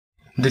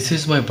This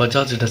is my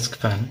Bajaj desk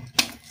fan.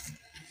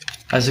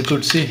 As you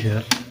could see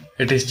here,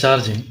 it is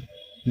charging.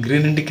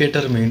 Green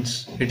indicator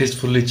means it is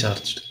fully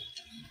charged.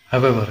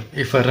 However,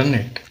 if I run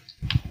it,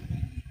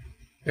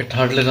 it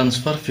hardly runs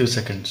for few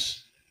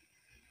seconds.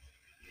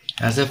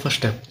 As a first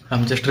step, I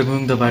am just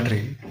removing the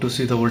battery to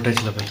see the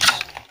voltage levels.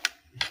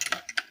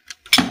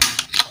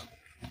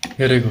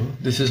 Here you go,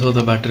 this is how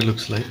the battery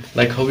looks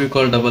like how you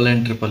call AA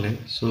and AAA,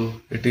 so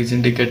it is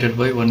indicated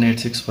by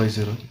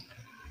 18650.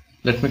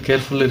 Let me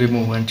carefully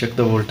remove and check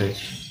the voltage.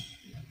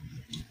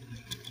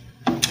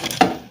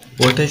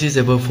 Voltage is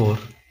above 4,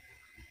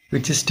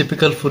 which is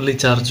typical fully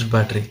charged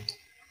battery.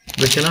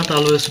 We cannot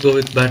always go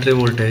with battery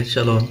voltage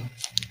alone.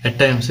 At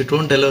times it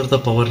won't deliver the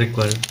power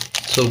required.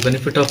 So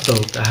benefit of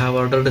doubt, I have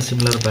ordered a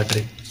similar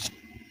battery.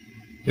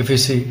 If you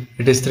see,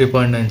 it is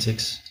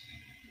 3.96,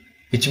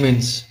 which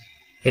means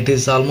it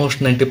is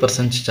almost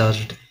 90%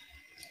 charged.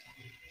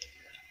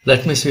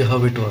 Let me see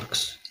how it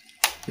works.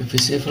 If you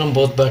see from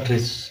both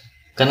batteries,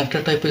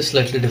 connector type is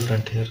slightly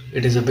different here.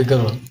 It is a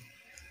bigger one.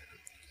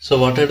 So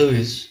what I do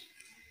is,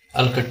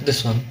 I'll cut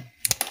this one,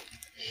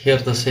 here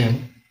the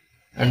same,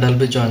 and I'll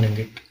be joining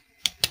it.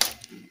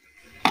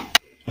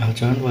 I have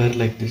joined wire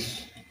like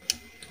this.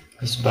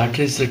 This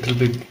battery is little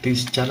big, it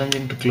is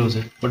challenging to close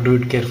it, but do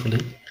it carefully.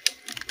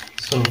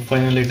 So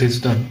finally it is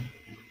done.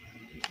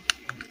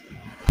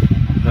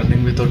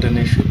 Running without an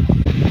issue.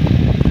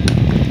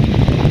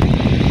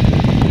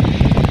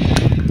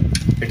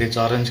 It is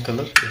orange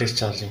color, it is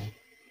charging.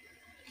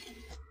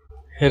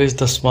 Here is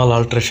the small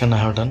alteration I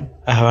have done.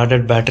 I have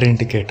added battery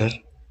indicator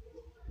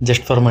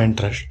just for my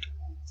interest.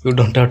 You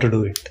don't have to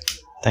do it.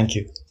 Thank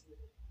you.